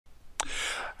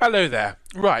Hello there.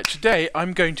 Right, today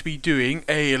I'm going to be doing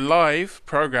a live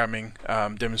programming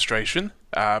demonstration.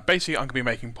 Basically, I'm going to be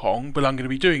making Pong, but I'm going to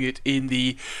be doing it in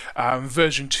the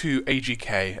version 2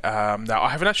 AGK. Now, I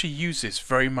haven't actually used this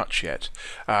very much yet.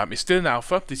 It's still in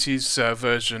alpha. This is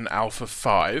version alpha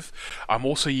 5. I'm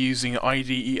also using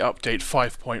IDE update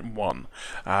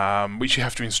 5.1, which you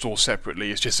have to install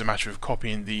separately. It's just a matter of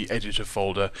copying the editor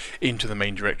folder into the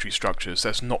main directory structure, so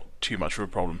that's not too much of a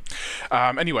problem.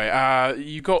 Anyway,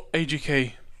 you've got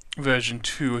AGK version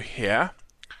 2 here.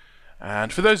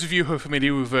 And for those of you who are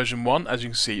familiar with version 1, as you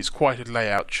can see, it's quite a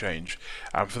layout change.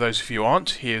 For those of you who aren't,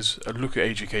 here's a look at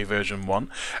AGK version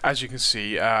 1. As you can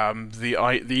see, the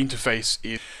interface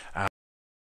is...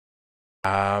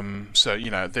 so, you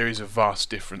know, there is a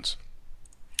vast difference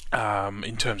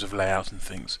in terms of layout and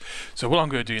things. So what I'm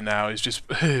going to do now is just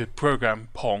program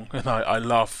Pong, and I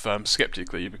laugh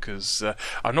skeptically because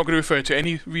I'm not going to refer to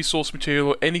any resource material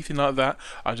or anything like that.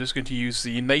 I'm just going to use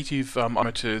the native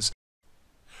parameters.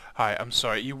 Hi, I'm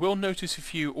sorry. You will notice a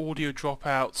few audio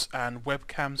dropouts and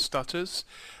webcam stutters.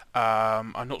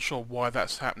 I'm not sure why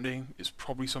that's happening. It's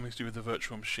probably something to do with the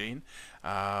virtual machine,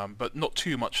 but not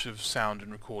too much of sound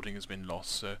and recording has been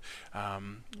lost. So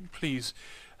please,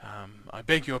 I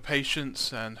beg your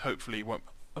patience, and hopefully it won't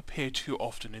appear too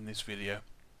often in this video.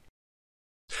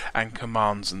 And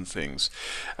commands and things.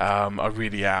 I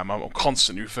really am. I'm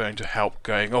constantly referring to help,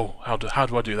 going, oh, how do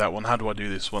I do that one? How do I do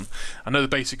this one? I know the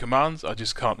basic commands, I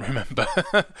just can't remember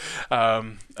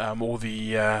all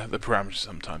the parameters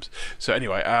sometimes. So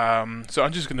anyway, so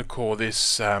I'm just going to call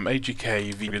this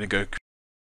AGK. I'm going to go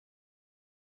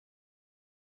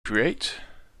create,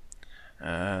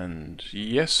 and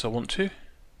yes, I want to.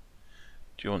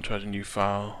 Do you want to add a new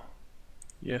file?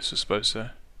 Yes, I suppose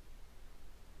so.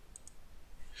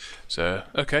 So,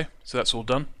 okay, so that's all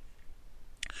done.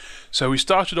 So we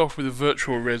started off with a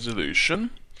virtual resolution.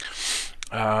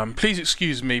 Please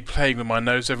excuse me playing with my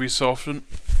nose every so often.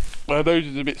 My nose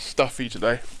is a bit stuffy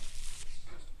today.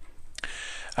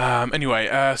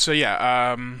 Anyway, so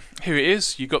yeah, here it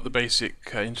is. You got the basic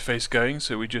interface going.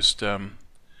 So we just,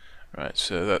 right,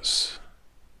 so that's,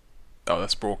 oh,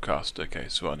 that's broadcast. Okay,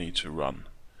 so I need to run.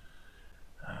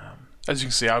 As you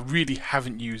can see, I really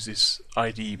haven't used this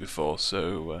IDE before,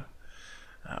 so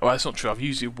well, that's not true. I've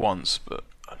used it once, but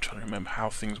I'm trying to remember how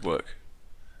things work.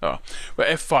 Oh,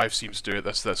 well, F5 seems to do it.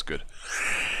 That's good.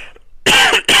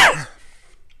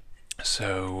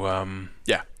 So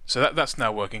yeah, so that's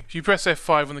now working. If you press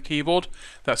F5 on the keyboard,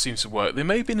 that seems to work. There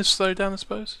may have been a slowdown, I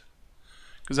suppose,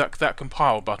 because that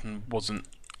compile button wasn't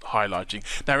highlighting.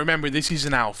 Now remember, this is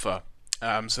an alpha.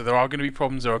 So there are going to be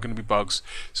problems, there are going to be bugs.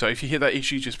 So if you hit that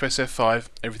issue, just press F5,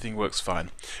 everything works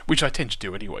fine. Which I tend to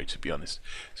do anyway, to be honest.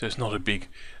 So it's not a big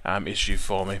issue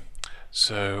for me.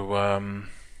 So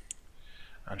I'm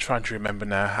trying to remember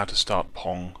now how to start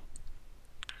Pong.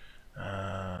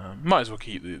 Might as well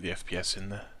keep the FPS in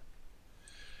there.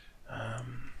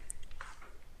 I'm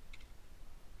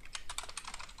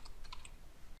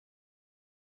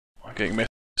getting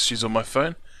messages on my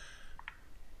phone.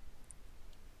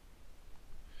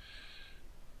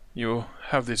 You'll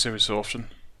have this every so often.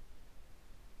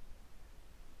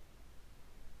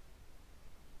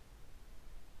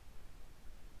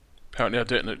 Apparently I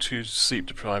don't look too sleep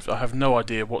deprived. I have no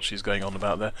idea what she's going on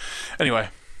about there. Anyway,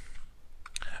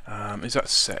 is that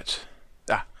set?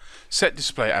 Ah, set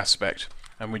display aspect.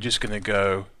 And we're just going to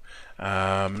go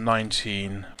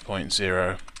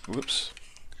 19.0. Whoops.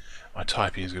 My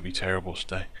typing is going to be terrible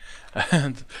today.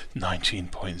 And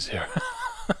 19.0.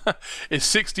 It's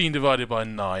 16 divided by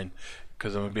 9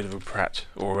 because I'm a bit of a prat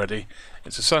already.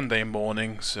 It's a Sunday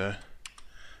morning, so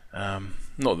not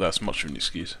that that's much of an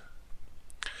excuse.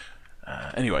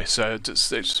 Anyway, so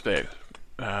it's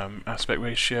aspect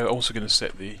ratio. Also going to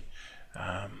set the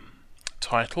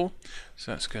title,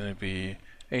 so that's going to be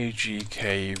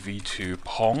AGK V2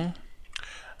 Pong,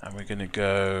 and we're going to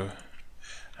go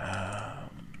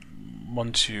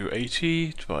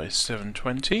 1280 by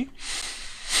 720.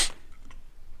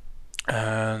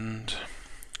 And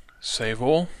save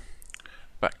all,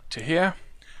 back to here,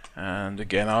 and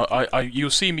again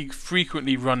you'll see me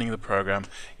frequently running the program.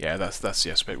 Yeah, that's the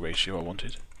aspect ratio I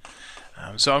wanted.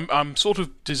 So I'm sort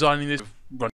of designing this,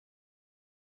 running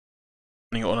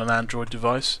it on an Android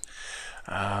device.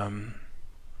 So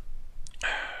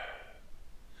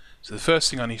the first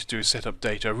thing I need to do is set up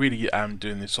data. I really am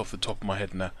doing this off the top of my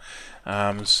head now.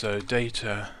 So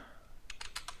data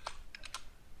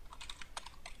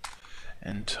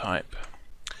and type.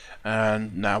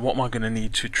 And now what am I going to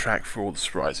need to track for all the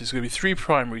sprites? There's going to be 3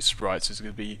 primary sprites. There's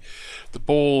going to be the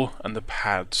ball and the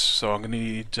pads. So I'm going to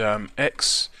need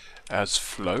X as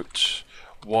float,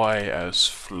 Y as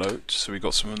float, so we've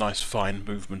got some nice fine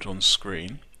movement on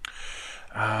screen.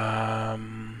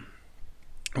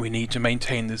 We need to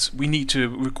maintain this, we need to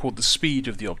record the speed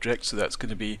of the object, so that's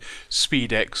going to be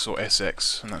speed x or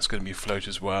sx, and that's going to be float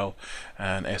as well,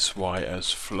 and sy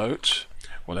as float.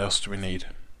 What else do we need?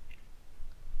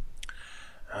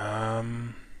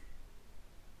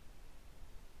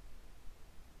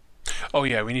 Oh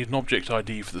yeah, we need an object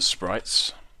ID for the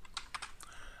sprites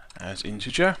as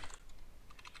integer.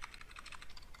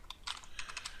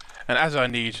 And as I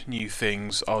need new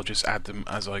things, I'll just add them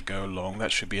as I go along.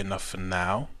 That should be enough for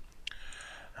now.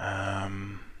 Now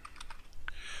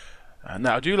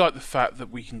I do like the fact that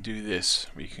we can do this.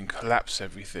 We can collapse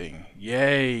everything.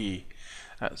 Yay!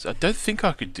 I don't think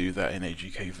I could do that in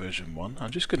AGK version 1.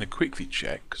 I'm just going to quickly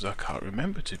check because I can't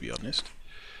remember, to be honest.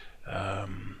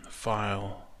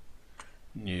 File,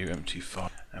 new empty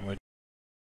file, and we'll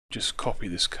just copy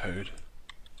this code.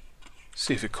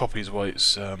 See if it copies while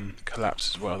it's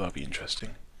collapsed as well. That'll be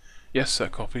interesting. Yes,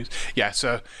 that copies. Yeah,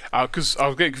 so because I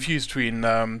was getting confused between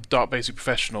Dark Basic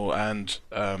Professional and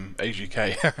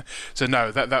AGK. So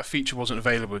no, that feature wasn't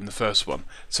available in the first one.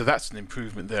 So that's an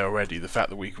improvement there already. The fact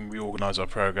that we can reorganize our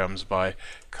programs by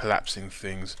collapsing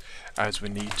things as we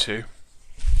need to.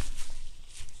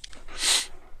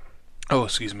 Oh,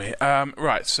 excuse me.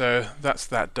 Right, so that's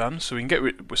that done. So we can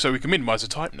get so we can minimize the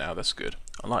type now. That's good.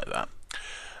 I like that.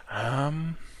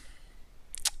 Trying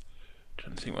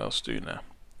to think what else to do now.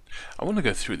 I want to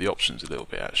go through the options a little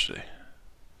bit actually.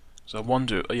 So I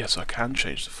wonder, yes, I can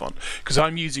change the font because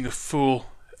I'm using a full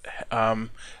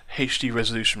HD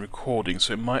resolution recording,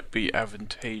 so it might be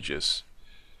advantageous.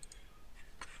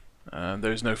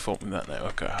 There is no font with that now.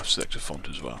 Okay, I have to select a font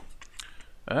as well.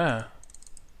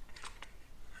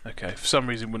 Okay, for some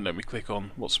reason it wouldn't let me click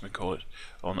on,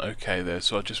 on OK there,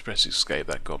 so I just press escape.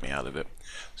 That got me out of it.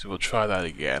 So we'll try that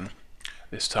again.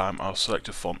 This time I'll select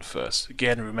a font first.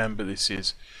 Again, remember this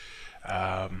is,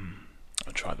 I'll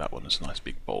try that one, it's a nice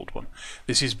big bold one.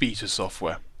 This is beta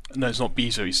software. No, it's not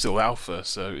beta, it's still alpha,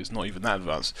 so it's not even that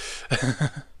advanced.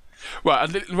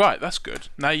 Right, that's good.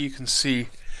 Now you can see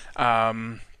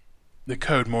the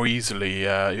code more easily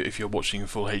if you're watching in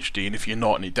full HD, and if you're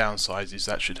not and it downsizes,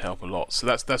 that should help a lot. So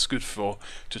that's good for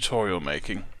tutorial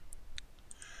making.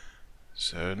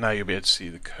 So now you'll be able to see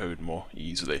the code more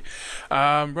easily.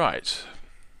 Right,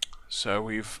 so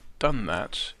we've done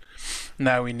that.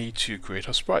 Now we need to create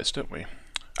our sprites, don't we?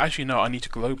 Actually no, I need to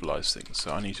globalize things.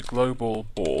 So I need to global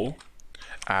ball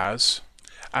as,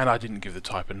 and I didn't give the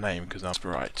type a name because that's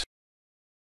right.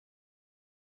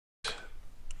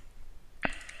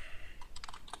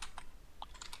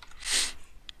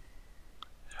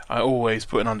 I always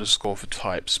put an underscore for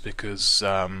types because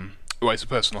well, it's a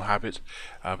personal habit,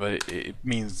 but it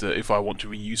means that if I want to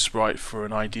reuse sprite for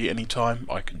an ID anytime,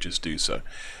 I can just do so.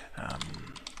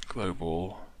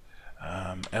 Global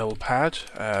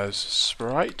lpad as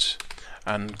sprite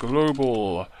and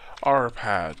global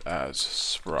rpad as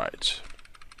sprite.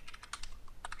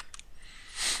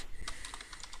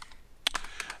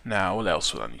 Now, what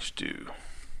else will I need to do?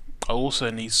 I also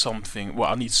need something.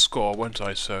 Well, I need score, won't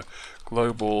I? So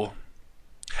global.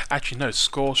 Actually, no.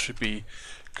 Score should be,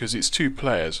 because it's 2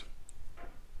 players.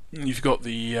 You've got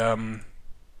the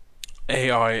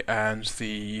AI and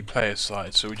the player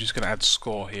side, so we're just going to add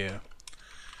score here,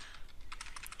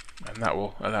 and that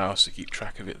will allow us to keep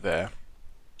track of it there.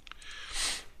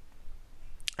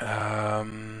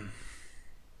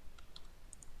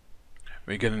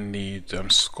 We're going to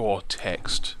need score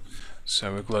text,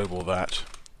 so we'll global that.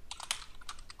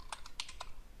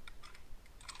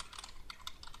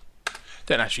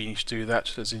 Don't actually need to do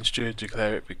that as integer,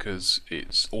 declare it because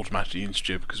it's automatically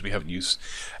integer because we haven't used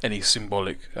any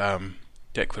symbolic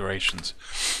declarations.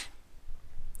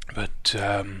 But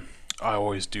I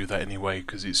always do that anyway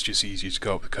because it's just easier to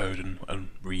go up the code and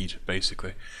read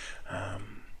basically.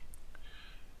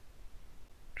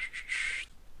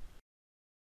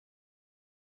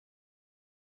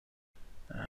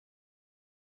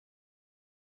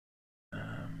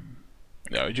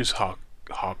 No, just hard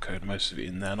code most of it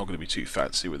in there. I'm not going to be too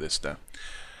fancy with this now.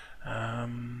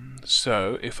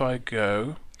 So if I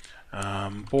go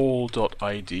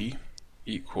ball.id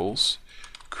equals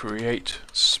create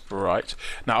sprite.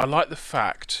 Now I like the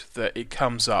fact that it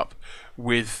comes up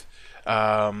with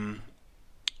the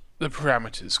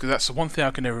parameters, because that's the one thing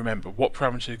I can never remember. What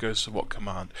parameter goes to what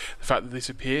command? The fact that this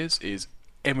appears is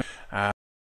now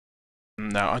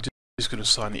I'm just going to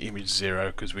assign the image 0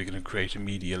 because we're going to create a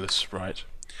medialess sprite.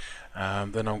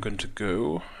 Then I'm going to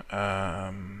go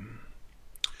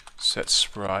set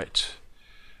sprite.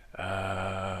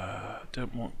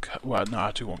 Don't want well, no,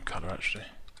 I do want color actually.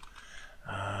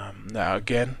 Now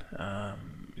again,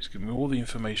 it's giving me all the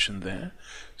information there.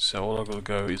 So all I've got to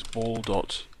go is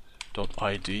ball.id,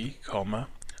 comma.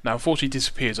 Now unfortunately it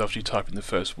disappears after you type in the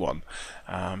first one,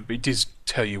 but it does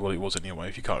tell you what it was anyway.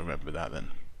 If you can't remember that, then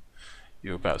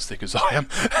you're about as thick as I am.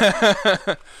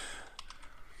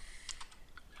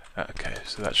 Okay,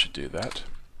 so that should do that.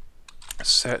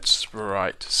 Set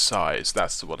sprite size,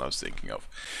 that's the one I was thinking of.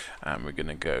 And we're going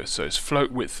to go, so it's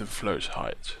float width and float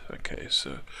height. Okay,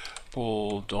 so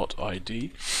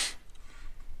ball.id.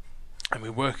 And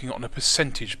we're working on a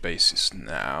percentage basis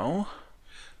now.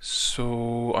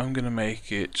 So I'm going to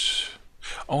make it,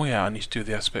 oh yeah, I need to do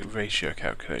the aspect ratio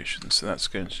calculation. So that's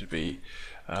going to be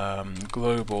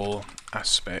global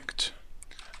aspect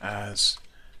as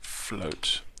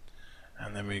float.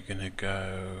 And then we're going to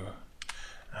go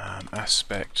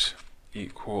aspect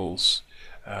equals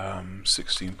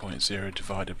 16.0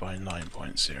 divided by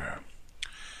 9.0.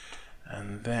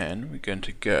 And then we're going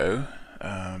to go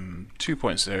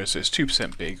 2.0, so it's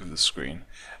 2% big of the screen.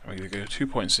 And we're going to go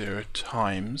 2.0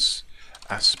 times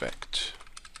aspect.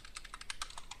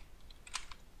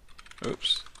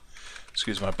 Oops,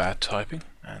 excuse my bad typing.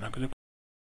 And I'm going to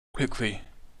quickly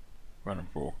run a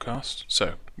broadcast.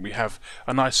 So we have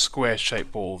a nice square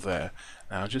shaped ball there.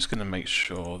 Now I'm just going to make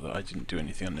sure that I didn't do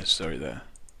anything unnecessary there.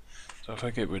 So if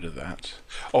I get rid of that,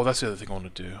 oh, that's the other thing I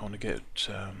want to do. I want to get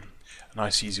a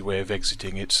nice easy way of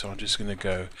exiting it. So I'm just going to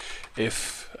go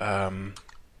if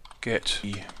get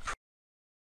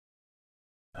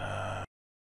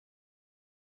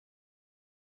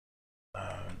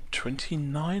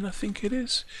 29, I think it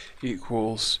is,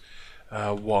 equals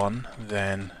 1,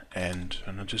 then end.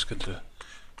 And I'm just going to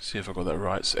see if I got that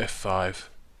right. So F5.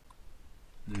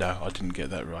 No, I didn't get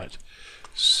that right.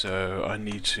 So I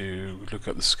need to look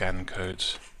up the scan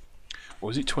codes. Or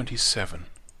was it 27?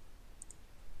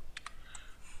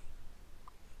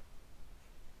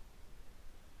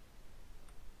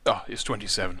 Oh, it's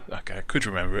 27. Okay, I could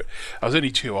remember it. I was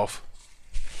only 2 off.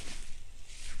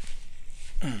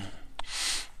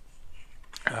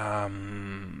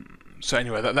 So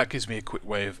anyway, that gives me a quick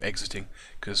way of exiting,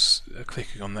 because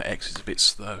clicking on the X is a bit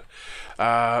slow.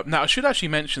 Now I should actually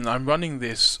mention that I'm running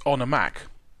this on a Mac.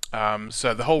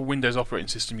 So the whole Windows operating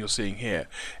system you're seeing here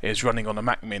is running on a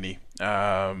Mac Mini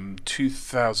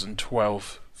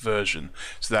 2012 version.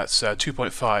 So that's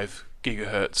 2.5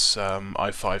 gigahertz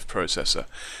i5 processor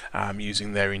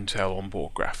using their Intel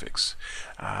onboard graphics.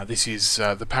 This is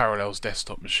the Parallels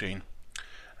desktop machine,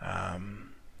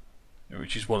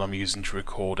 which is what I'm using to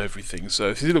record everything. So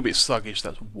if it's a little bit sluggish,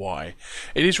 that's why.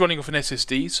 It is running off an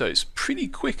SSD, so it's pretty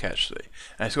quick actually,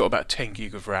 and it's got about 10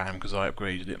 gig of RAM because I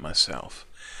upgraded it myself.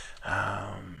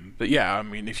 But yeah, I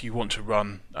mean, if you want to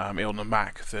run it on a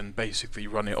Mac, then basically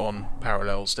run it on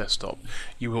Parallels desktop.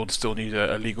 You will still need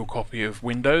a legal copy of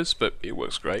Windows, but it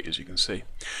works great, as you can see.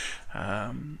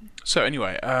 So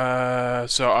anyway,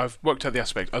 so I've worked out the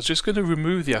aspect. I was just going to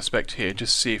remove the aspect here,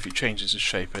 just see if it changes the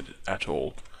shape at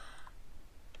all.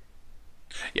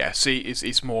 Yeah, see,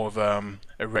 it's more of a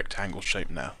rectangle shape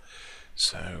now.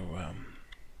 So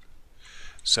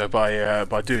so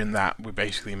by doing that, we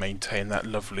basically maintain that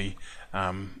lovely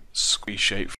squeeze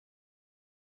shape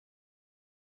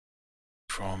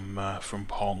from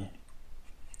Pong.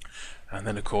 And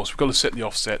then of course we've got to set the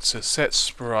offset. So set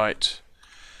sprite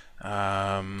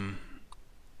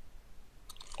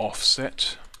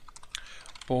offset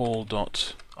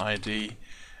ball.id,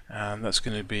 and that's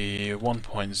going to be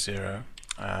 1.0.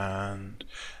 And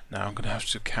now I'm going to have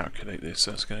to calculate this.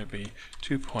 So it's going to be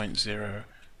 2.0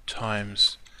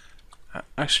 times,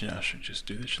 actually no, I should just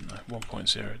do this, shouldn't I?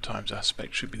 1.0 times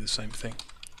aspect should be the same thing.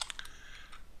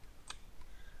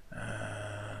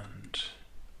 And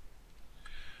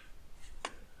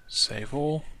save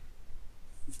all.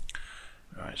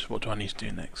 Right, so what do I need to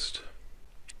do next?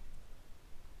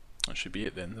 That should be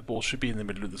it then. The ball should be in the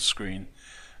middle of the screen.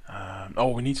 Oh,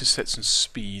 we need to set some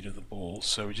speed of the ball,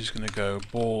 so we're just going to go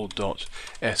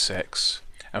ball.sx,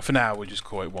 and for now we'll just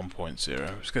call it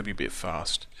 1.0. It's going to be a bit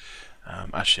fast.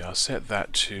 Actually, I'll set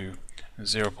that to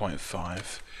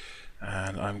 0.5,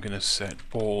 and I'm going to set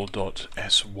ball.sy to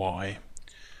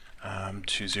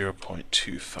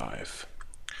 0.25,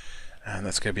 and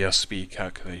that's going to be our speed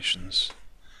calculations.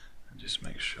 And just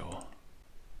make sure.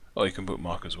 Oh, you can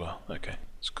bookmark as well. Okay,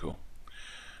 that's cool.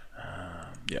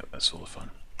 Yeah, that's all the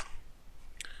fun.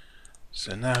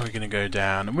 So now we're going to go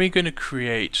down, and we're going to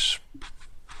create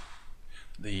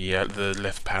the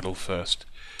left paddle first.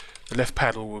 The left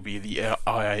paddle will be the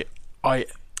AI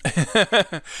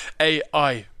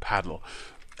paddle.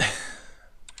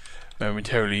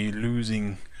 Momentarily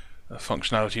losing the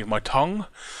functionality of my tongue.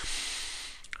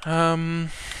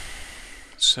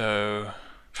 So,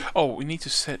 oh, we need to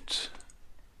set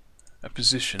a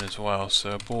position as well.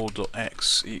 So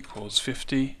ball.x equals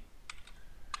 50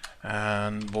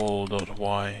 and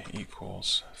ball.y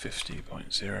equals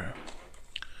 50.0.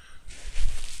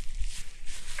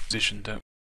 Position, don't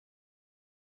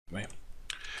we?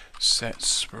 Set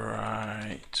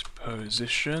sprite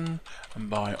position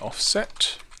and by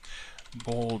offset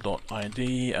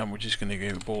ball.id, and we're just going to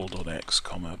go ball.x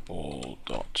comma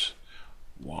ball.y,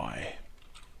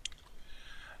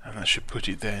 and that should put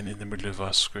it then in the middle of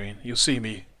our screen. You'll see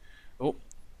me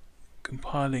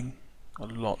compiling a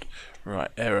lot.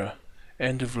 Right, error,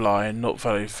 end of line, not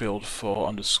valid field for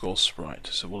underscore sprite.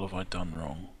 So what have I done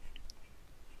wrong?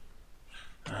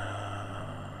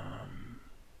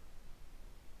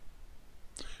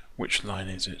 Which line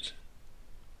is it?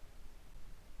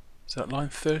 Is that line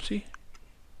 30?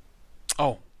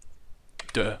 Oh,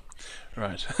 duh.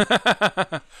 Right.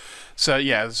 So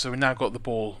yeah, so we now got the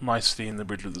ball nicely in the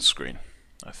middle of the screen,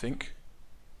 I think.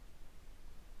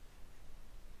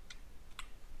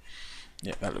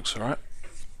 Yeah, that looks alright.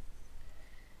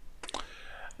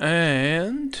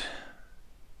 And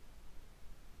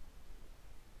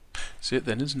that's it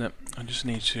then, isn't it? I just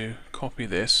need to copy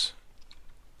this.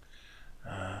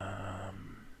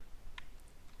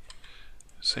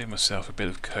 Save myself a bit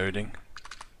of coding.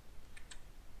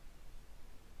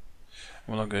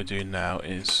 What I'm going to do now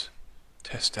is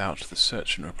test out the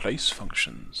search and replace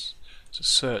functions. So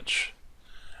search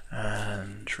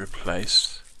and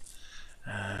replace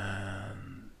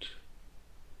and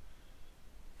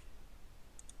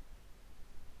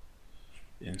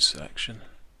in selection.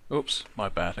 Oops, my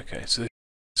bad. Okay, so it's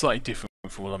slightly different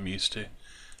from what I'm used to.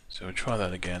 So we'll try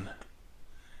that again.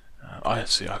 I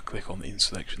click on the in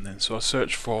selection then. So I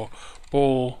search for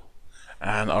ball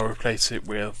and I'll replace it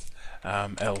with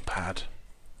lpad.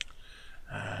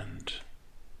 And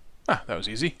that was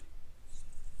easy.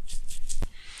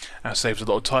 That saves a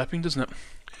lot of typing, doesn't it?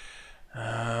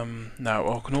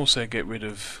 Now I can also get rid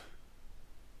of.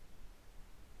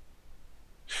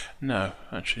 No,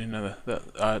 actually, no.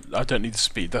 I don't need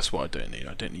speed. That's what I don't need.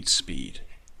 I don't need speed.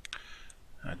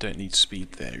 I don't need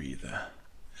speed there either.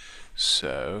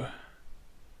 So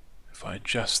if I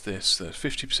adjust this, the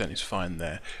 50% is fine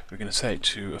there. We're going to set it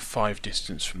to a 5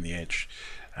 distance from the edge,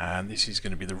 and this is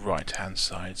going to be the right hand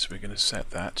side. So we're going to set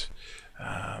that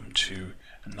to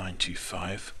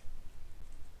 925.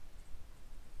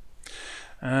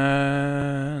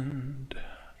 And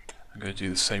I'm going to do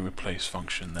the same replace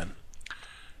function then.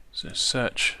 So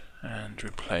search and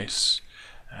replace,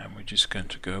 and we're just going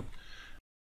to go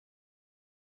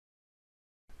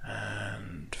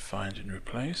and find and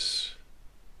replace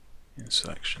in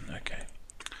selection. Okay,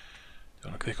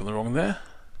 don't want to click on the wrong there.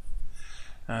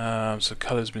 So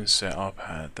color's been set up,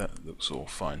 that looks all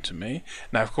fine to me.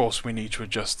 Now of course we need to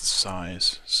adjust the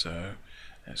size, so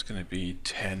it's going to be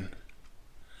 10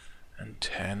 and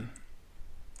 10.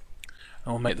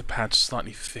 I'll make the pad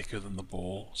slightly thicker than the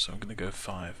ball, so I'm going to go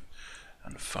 5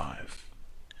 and 5.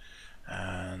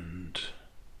 And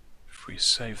if we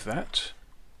save that,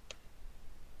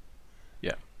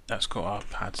 yeah, that's got our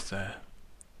pads there.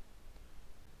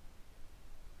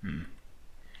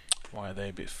 Why are they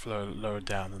a bit lower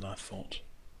down than I thought?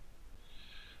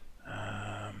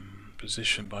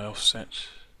 Position by offset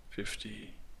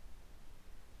 50.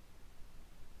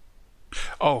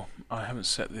 Oh, I haven't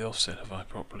set the offset, have I,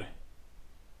 properly?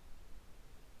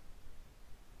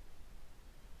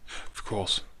 Of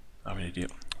course, I'm an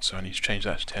idiot. So I need to change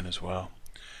that to 10 as well.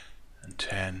 And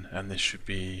 10, and this should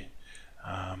be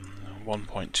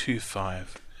 1.25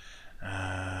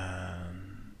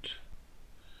 and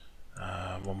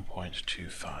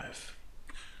 1.25.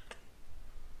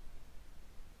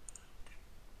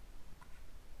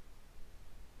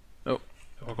 Oh,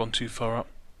 have I gone too far up?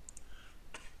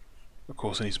 Of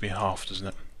course it needs to be half, doesn't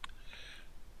it?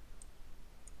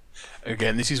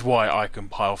 Again, this is why I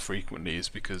compile frequently, is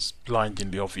because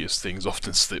blindingly obvious things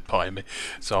often slip by me,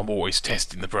 so I'm always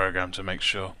testing the program to make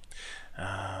sure.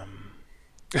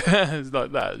 It's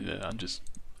like that, you know, I'm just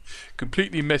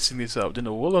completely messing this up. Don't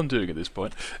know what I'm doing at this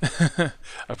point. I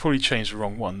probably changed the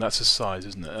wrong one. That's a size,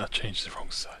 isn't it? I changed the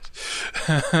wrong size.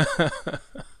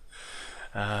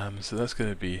 So that's going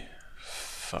to be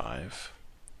 5.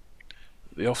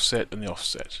 The offset and the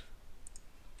offset.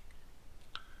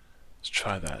 Let's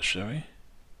try that, shall we?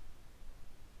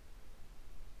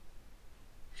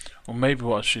 Or maybe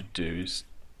what I should do is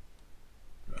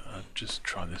just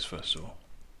try this first of all.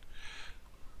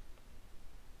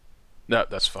 No,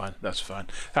 that's fine. That's fine.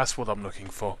 That's what I'm looking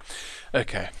for.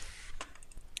 Okay.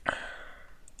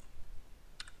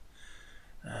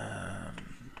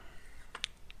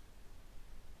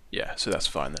 Yeah, so that's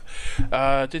fine then.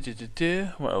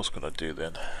 What else could I do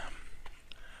then?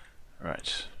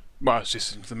 Right. Well, it's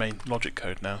just into the main logic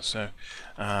code now. So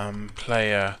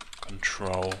player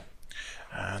control,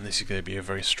 and this is going to be a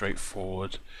very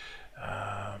straightforward.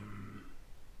 I'm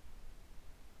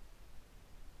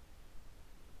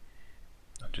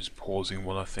just pausing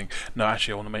while I think. No,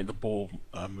 actually, I want to make the ball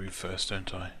move first,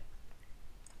 don't I?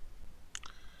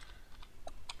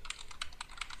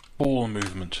 Ball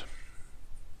movement.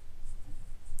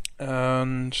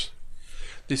 And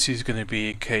this is going to be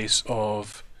a case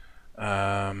of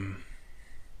yeah,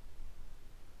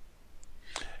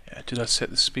 did I set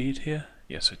the speed here?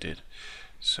 Yes, I did.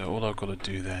 So all I've got to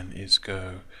do then is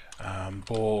go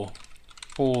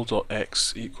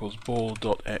ball.x equals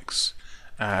ball.x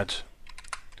add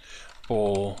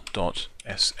ball.sx,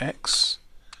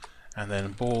 and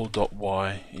then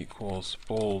ball.y equals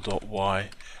ball.y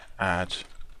add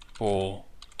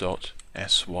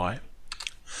ball.sy.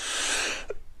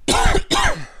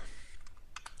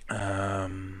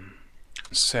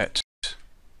 Set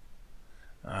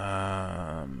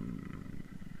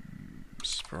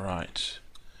sprite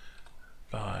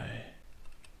by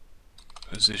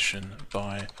position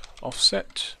by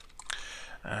offset,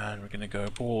 and we're going to go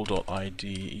ball.id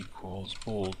equals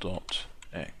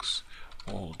ball.x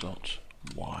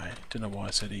ball.y. Don't know why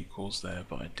I said equals there,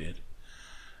 but I did.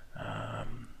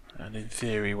 And in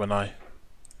theory, when I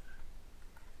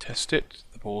test it,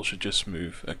 the ball should just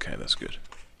move. Okay, that's good.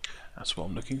 That's what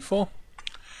I'm looking for.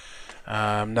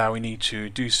 Now we need to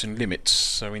do some limits.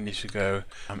 So we need to go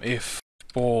if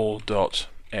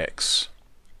ball.x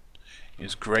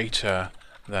is greater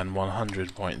than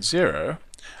 100.0,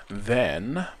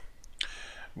 then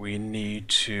we need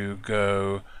to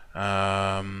go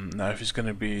now if it's going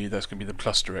to be, that's going to be the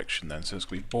plus direction then, so it's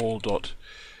going to be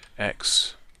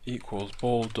ball.x equals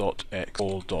ball.x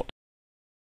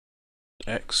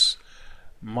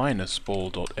minus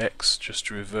ball.x, just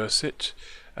to reverse it,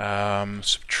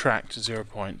 subtract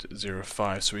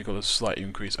 0.05, so we've got a slight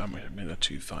increase, I mean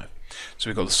 2.5, so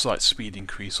we've got a slight speed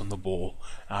increase on the ball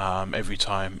every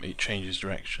time it changes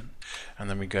direction. And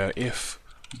then we go if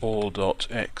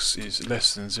ball.x is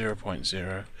less than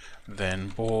 0.0, then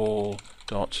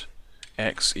ball.x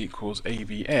equals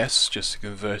ABS, just to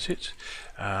convert it,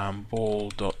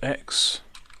 ball.x,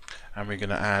 and we're going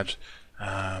to add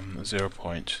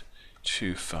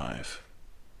 0.25.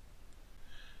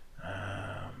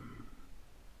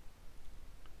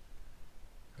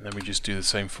 And then we just do the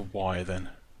same for y then.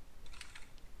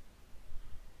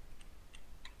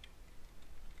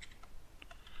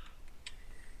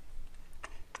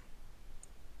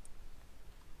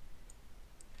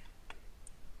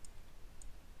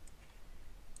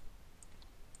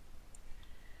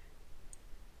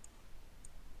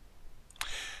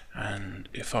 And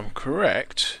if I'm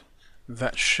correct,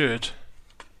 that should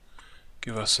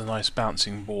give us a nice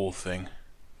bouncing ball thing.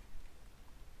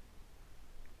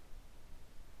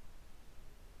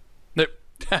 Nope.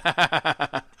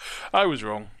 I was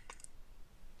wrong.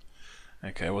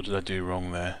 Okay, what did I do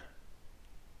wrong there?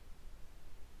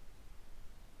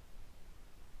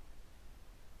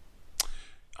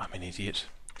 I'm an idiot.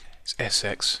 It's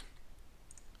SX,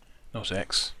 not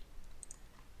X.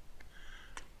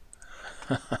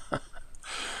 A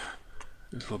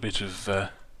little bit of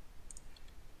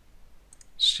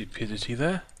stupidity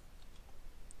there.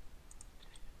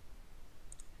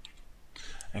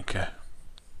 Okay.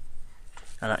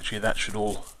 And actually that should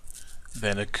all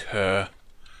then occur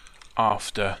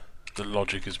after the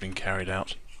logic has been carried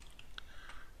out.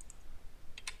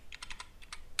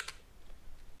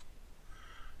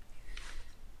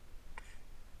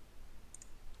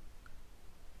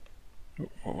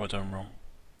 What have I done wrong?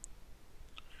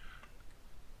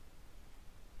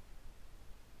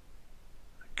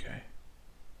 Okay.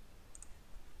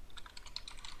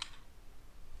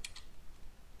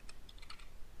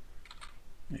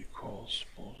 Equals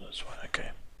ball, that's fine, okay.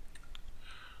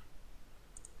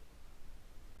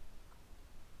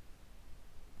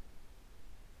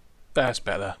 That's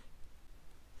better.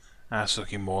 That's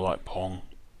looking more like Pong.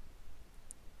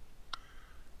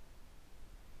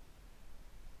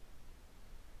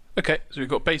 Okay, so we've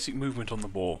got basic movement on the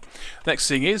ball. Next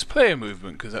thing is player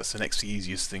movement, because that's the next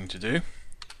easiest thing to do.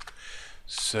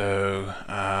 So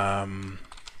now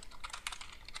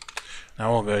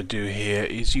what I'm going to do here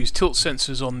is use tilt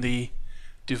sensors on the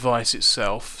device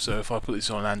itself. So if I put this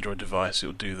on an Android device,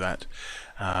 it'll do that,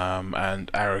 and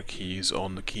arrow keys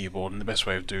on the keyboard. And the best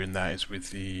way of doing that is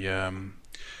with the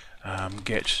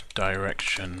get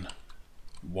direction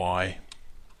Y.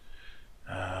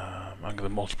 I'm going to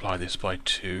multiply this by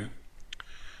 2.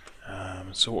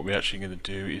 So what we're actually going to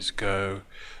do is go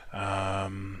This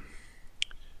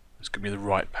could be the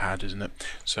right pad, isn't it?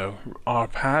 So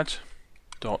rpad.id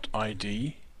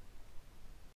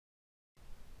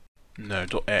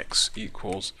 .x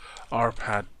equals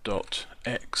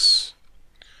rpad.x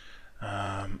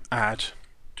add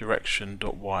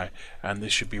direction.y, and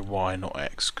this should be y, not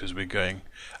x, because we're going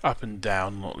up and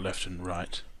down, not left and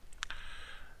right.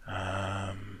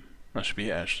 That should be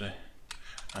it, actually.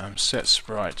 Set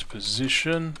sprite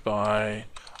position by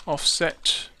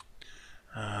offset.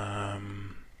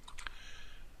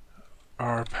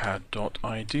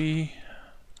 rpad.id,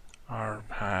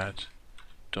 rpad.x,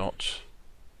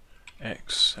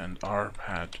 and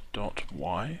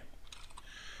rpad.y.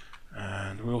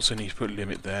 And we also need to put a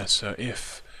limit there, so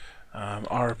if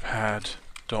rpad.y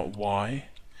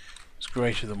is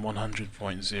greater than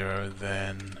 100.0,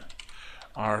 then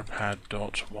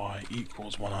rpad.y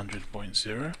equals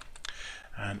 100.0,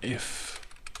 and if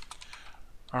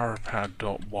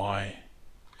rpad.y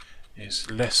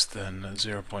is less than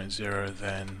 0.0,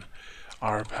 then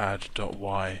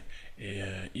rpad.y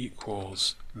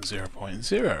equals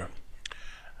 0.0.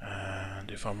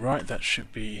 And if I'm right, that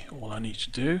should be all I need to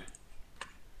do.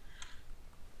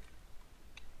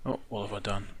 Oh, what have I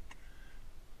done?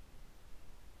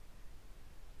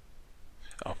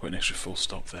 I'll put an extra full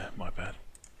stop there, my bad.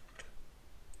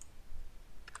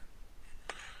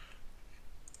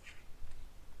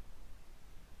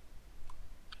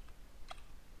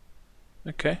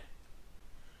 Okay,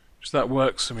 so that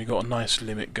works, and we got a nice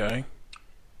limit going.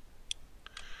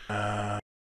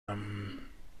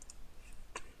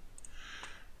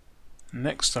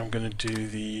 Next I'm going to do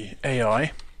the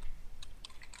AI.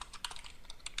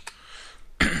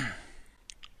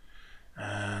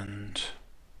 And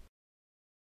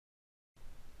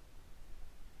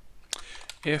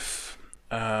if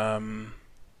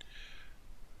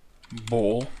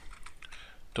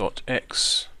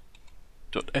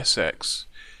ball.x.sx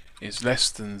is less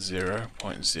than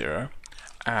 0.0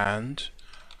 and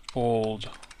ball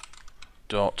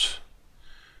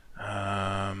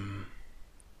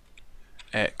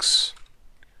x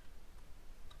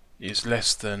is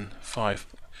less than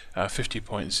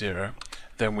 50.0,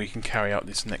 then we can carry out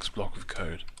this next block of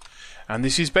code. And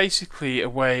this is basically a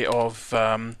way of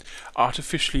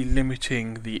artificially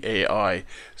limiting the AI,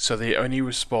 so that it only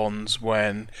responds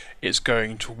when it's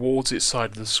going towards its side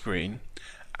of the screen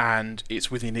and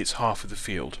it's within its half of the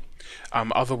field.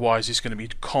 Otherwise it's going to be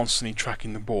constantly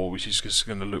tracking the ball, which is just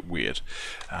going to look weird.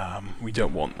 We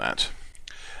don't want that.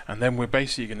 And then we're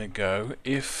basically going to go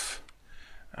if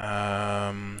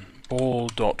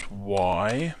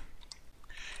ball.y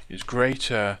is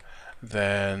greater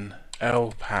than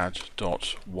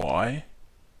lpad.y,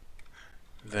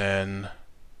 then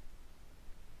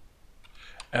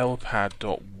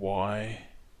lpad.y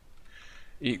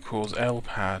equals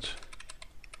lpad.y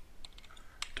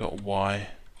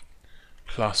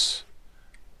plus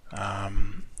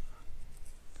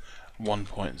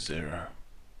 1.0.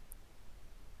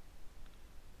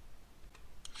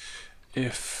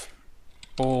 If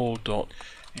ball dot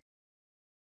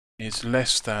is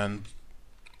less than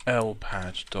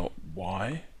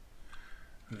lpad.y,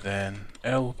 then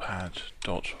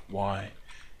lpad.y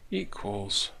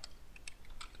equals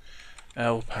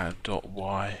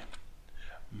lpad.y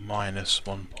minus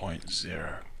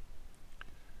 1.0.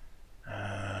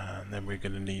 And then we're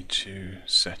going to need to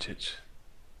set it.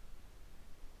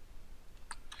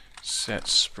 Set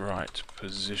sprite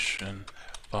position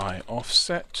by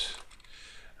offset,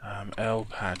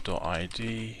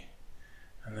 lpad.id,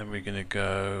 and then we're going to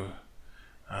go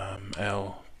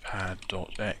lpad.x,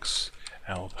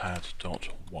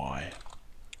 lpad.y.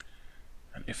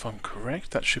 And if I'm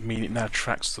correct, that should mean it now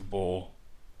tracks the ball.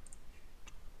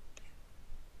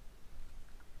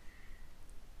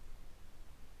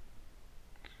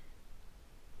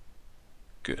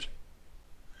 Good.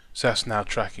 So that's now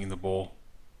tracking the ball.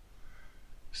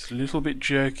 It's a little bit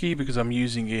jerky because I'm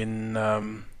using in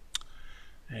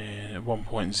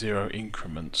 1.0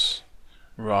 increments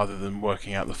rather than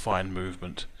working out the fine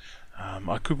movement.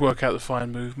 I could work out the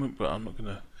fine movement, but I'm not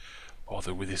going to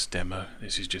bother with this demo.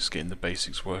 This is just getting the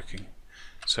basics working.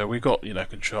 So we've got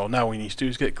control. Now what we need to do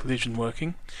is get collision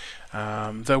working.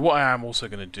 Though what I am also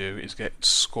going to do is get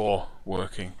score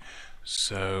working.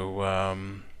 So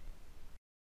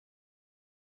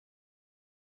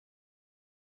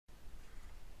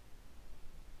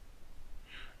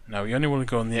now we only want to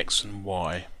go on the X and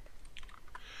Y.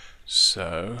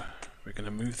 So we're going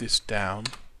to move this down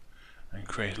and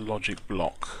create a logic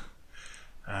block.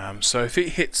 So if it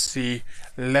hits the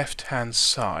left hand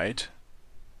side,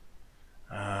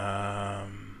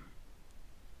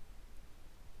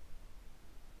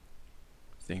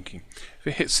 thinking. If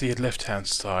it hits the left hand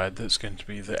side, that's going to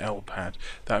be the L pad.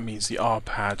 That means the R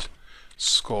pad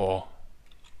score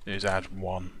is add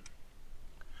 1.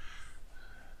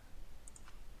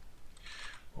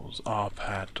 Or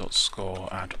rpad.score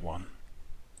add 1.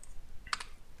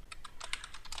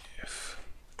 If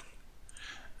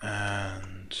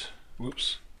and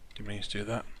whoops, didn't mean to do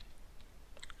that.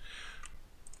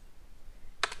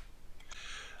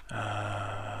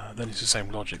 Then it's the same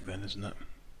logic then, isn't it?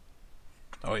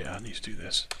 Oh yeah, I need to do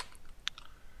this.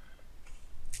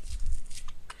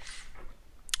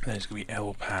 Then it's going to be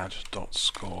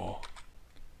lpad.score.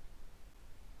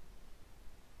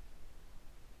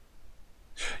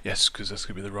 Yes, because that's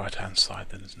going to be the right hand side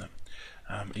then, isn't it?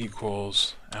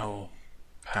 Equals lpad.score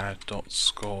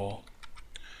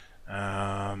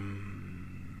add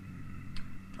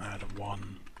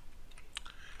 1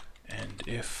 and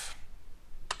if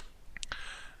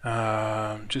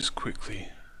just quickly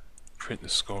print the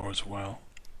score as well.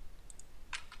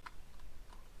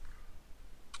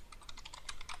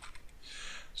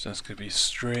 So that's going to be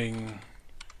string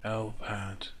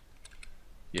lpad.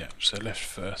 Yeah, so left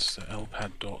first, so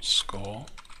lpad.score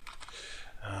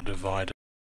divided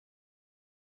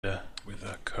with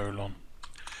a colon,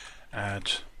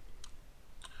 add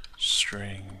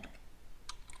string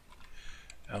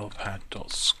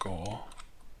lpad.score.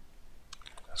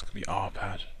 That's going to be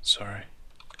rpad, sorry.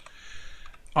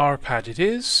 Rpad it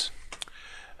is,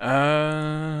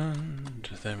 and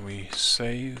then we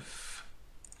save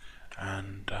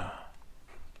and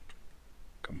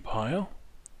compile.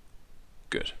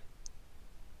 Good.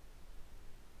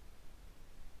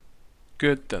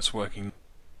 Good, that's working.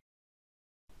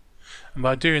 And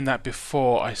by doing that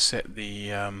before I set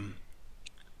the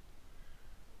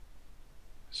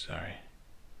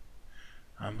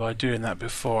by doing that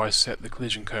before I set the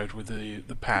collision code with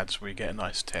the pads, we get a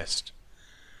nice test.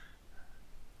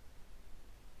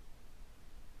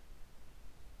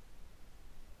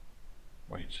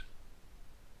 Wait.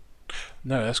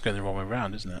 No, that's going the wrong way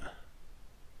around, isn't it?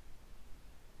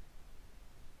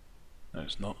 No,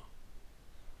 it's not.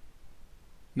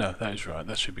 No, that is right.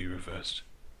 That should be reversed.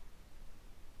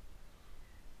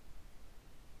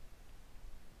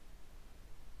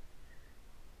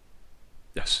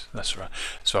 Yes, that's right.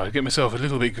 Sorry, I get myself a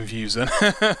little bit confused then.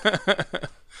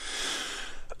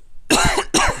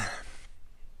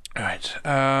 Alright,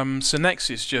 so next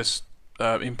is just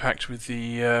impact with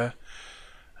the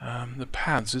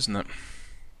pads, isn't it?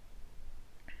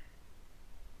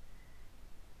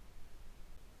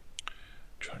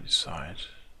 Try to decide.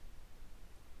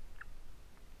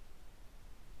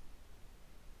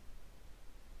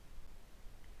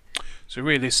 So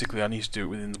realistically I need to do it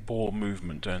within the ball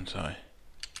movement, don't I?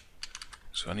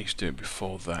 So I need to do it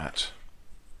before that.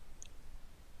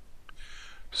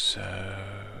 So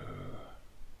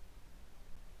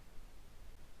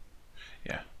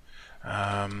yeah,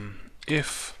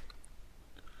 if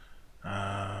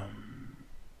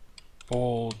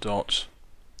ball dot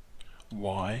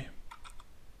y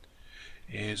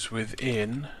is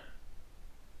within,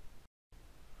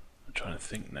 I'm trying to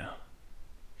think now,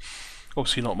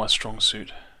 obviously not my strong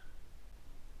suit,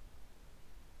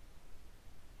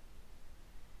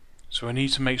 so I need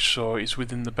to make sure it's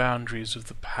within the boundaries of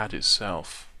the pad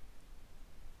itself.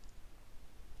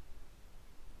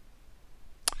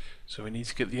 So we need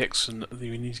to get the exposition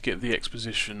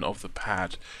of the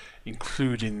pad,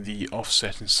 including the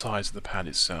offset and size of the pad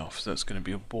itself. So that's going to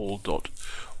be a ball dot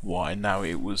y. Now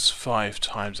it was 5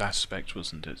 times aspect,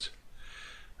 wasn't it?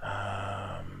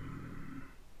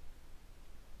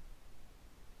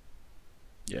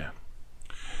 Yeah.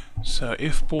 So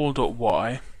if ball dot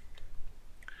y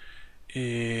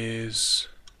is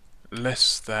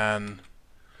less than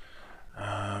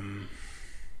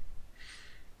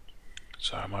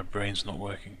sorry, my brain's not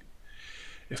working.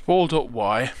 If ball dot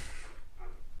y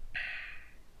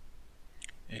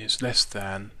is less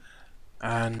than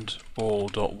and ball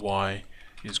dot y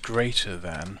is greater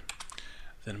than,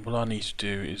 then what I need to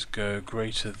do is go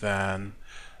greater than,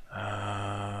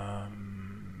 no,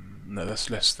 that's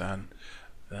less than,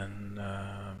 then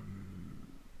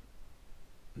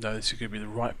no, this is going to be the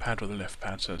right pad or the left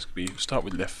pad, so it's going to be, start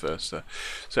with left first. So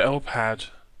lpad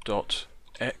dot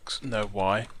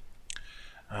y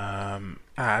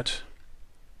add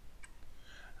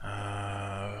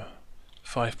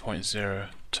 5.0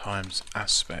 times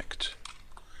aspect.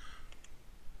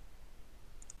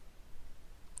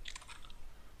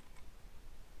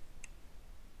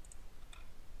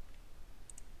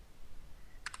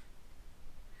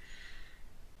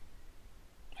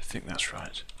 I think that's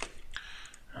right.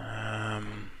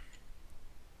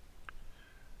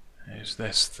 is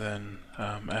less than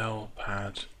L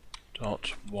pad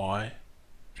dot y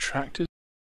retracted.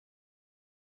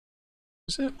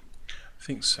 Is it? I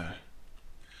think so.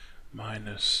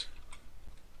 Minus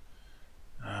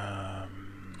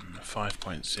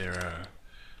 5.0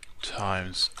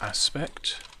 times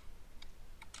aspect.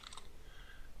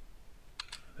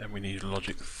 Then we need a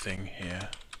logic thing here.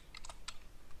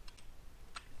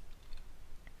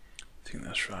 I think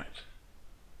that's right.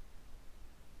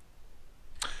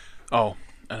 Oh,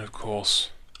 and of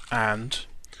course, and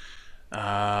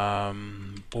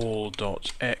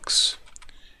ball.x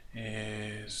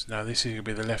is, now this is going to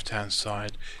be the left hand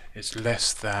side, it's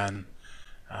less than,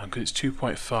 because it's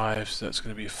 2.5, so that's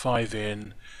going to be 5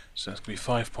 in, so that's going to be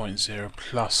 5.0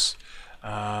 plus,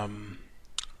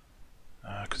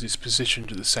 because it's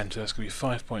positioned at the center, that's going to be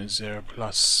 5.0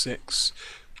 plus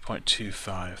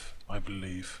 6.25, I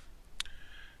believe.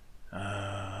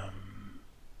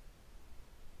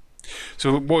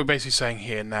 So what we're basically saying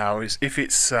here now is if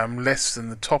it's less than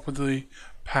the top of the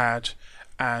pad,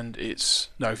 and it's,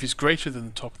 no, if it's greater than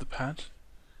the top of the pad,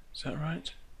 is that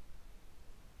right?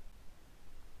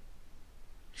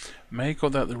 May have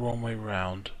got that the wrong way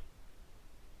round.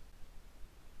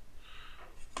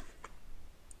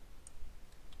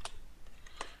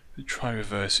 We'll try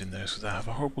reversing those because I have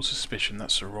a horrible suspicion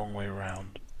that's the wrong way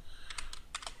round.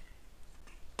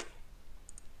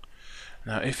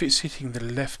 Now if it's hitting the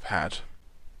left pad,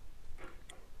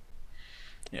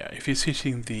 yeah, if it's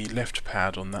hitting the left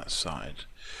pad on that side,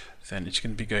 then it's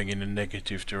going to be going in a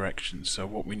negative direction. So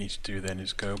what we need to do then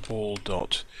is go ball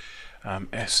dot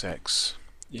sx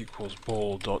equals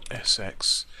ball dot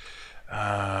sx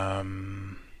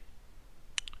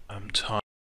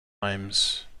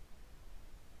times.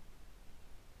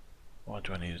 Why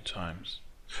do I need a times?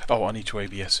 Oh, I need to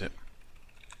ABS it.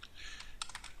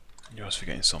 You're always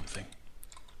forgetting something.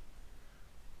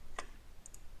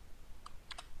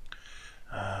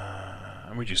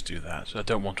 And we just do that. So I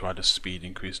don't want to add a speed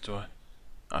increase, do I?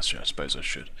 Actually, I suppose I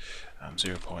should.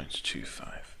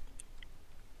 0.25.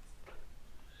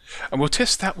 And we'll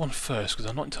test that one first, because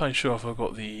I'm not entirely sure if I've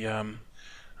got the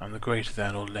greater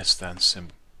than or less than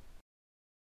symbol.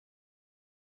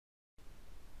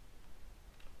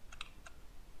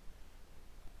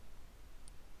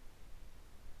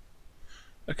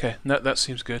 Okay, no, that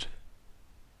seems good.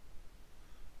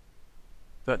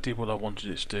 That did what I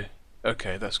wanted it to do.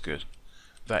 Okay, that's good.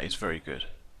 That is very good.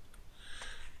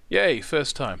 Yay,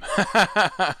 first time.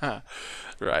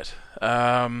 Right.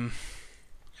 So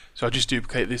I'll just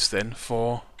duplicate this then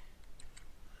for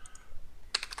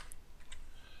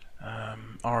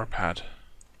rpad.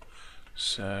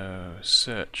 So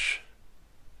search,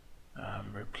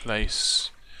 replace,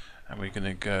 and we're going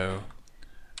to go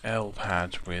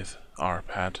lpad with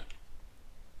rpad.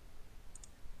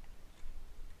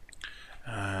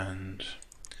 And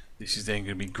this is then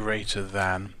going to be greater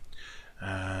than,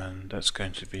 and that's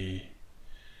going to be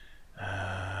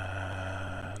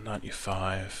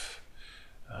 95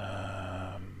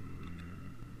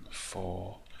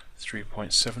 for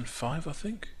 3.75, I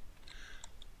think.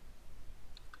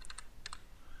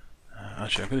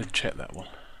 Actually, I'm going to check that one.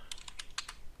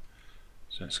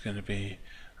 So it's going to be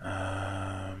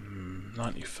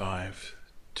 95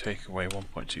 take away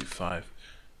 1.25.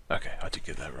 Okay, I did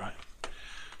get that right.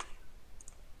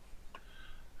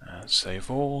 And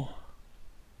save all.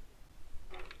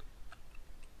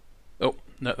 Oh,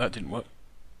 no, that didn't work.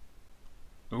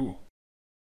 Ooh.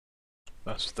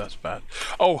 That's bad.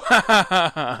 Oh,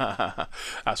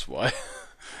 that's why.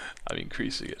 I'm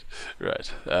increasing it.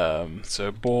 Right.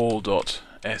 So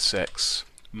ball.sx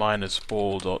minus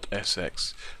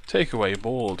ball.sx take away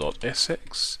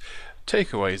ball.sx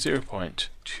take away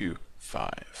 0.25.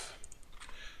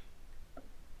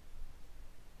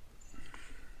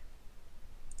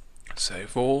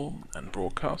 Save all and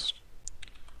broadcast.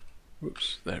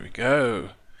 Whoops, there we go.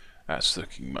 That's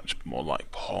looking much more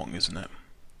like Pong, isn't it?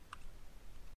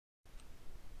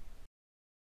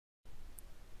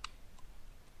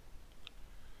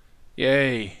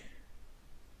 Yay!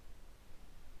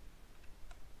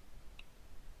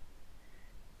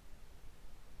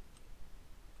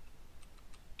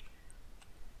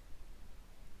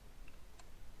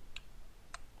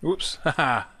 Whoops,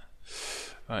 haha!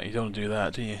 Right, you don't want to do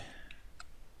that, do you?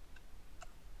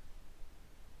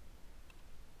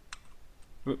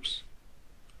 Whoops.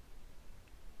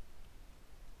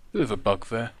 Bit of a bug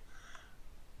there.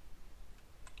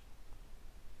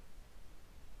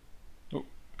 Oh,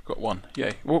 got one.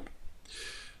 Yay. Whoop.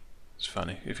 It's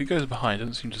funny. If he goes behind, it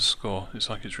doesn't seem to score.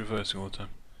 It's like it's reversing all the time.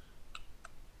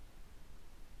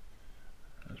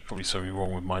 There's probably something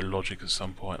wrong with my logic at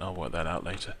some point. I'll work that out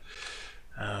later.